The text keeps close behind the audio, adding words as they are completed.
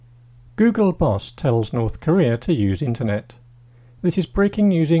Google boss tells North Korea to use Internet. This is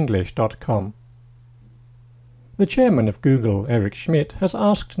BreakingNewsEnglish.com. The chairman of Google, Eric Schmidt, has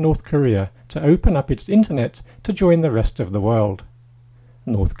asked North Korea to open up its Internet to join the rest of the world.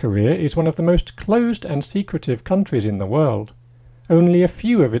 North Korea is one of the most closed and secretive countries in the world. Only a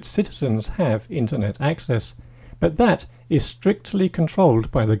few of its citizens have Internet access, but that is strictly controlled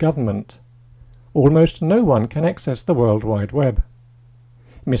by the government. Almost no one can access the World Wide Web.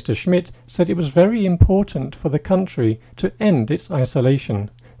 Mr. Schmidt said it was very important for the country to end its isolation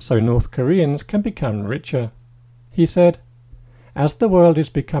so North Koreans can become richer. He said, "As the world is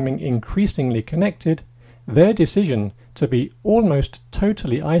becoming increasingly connected, their decision to be almost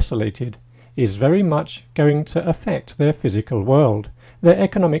totally isolated is very much going to affect their physical world, their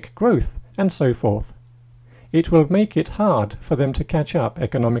economic growth, and so forth. It will make it hard for them to catch up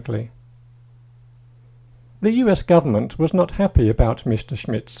economically." The US government was not happy about Mr.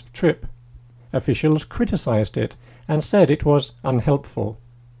 Schmidt's trip. Officials criticized it and said it was unhelpful.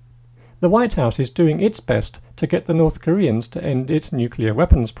 The White House is doing its best to get the North Koreans to end its nuclear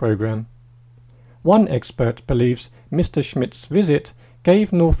weapons program. One expert believes Mr. Schmidt's visit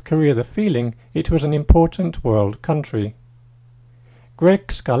gave North Korea the feeling it was an important world country. Greg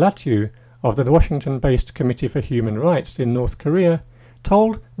Scarlatti of the Washington-based Committee for Human Rights in North Korea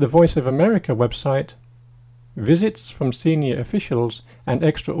told the Voice of America website, "Visits from senior officials and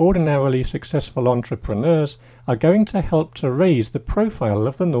extraordinarily successful entrepreneurs are going to help to raise the profile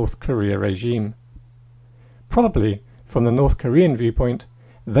of the North Korea regime. Probably, from the North Korean viewpoint,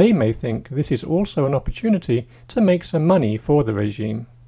 they may think this is also an opportunity to make some money for the regime."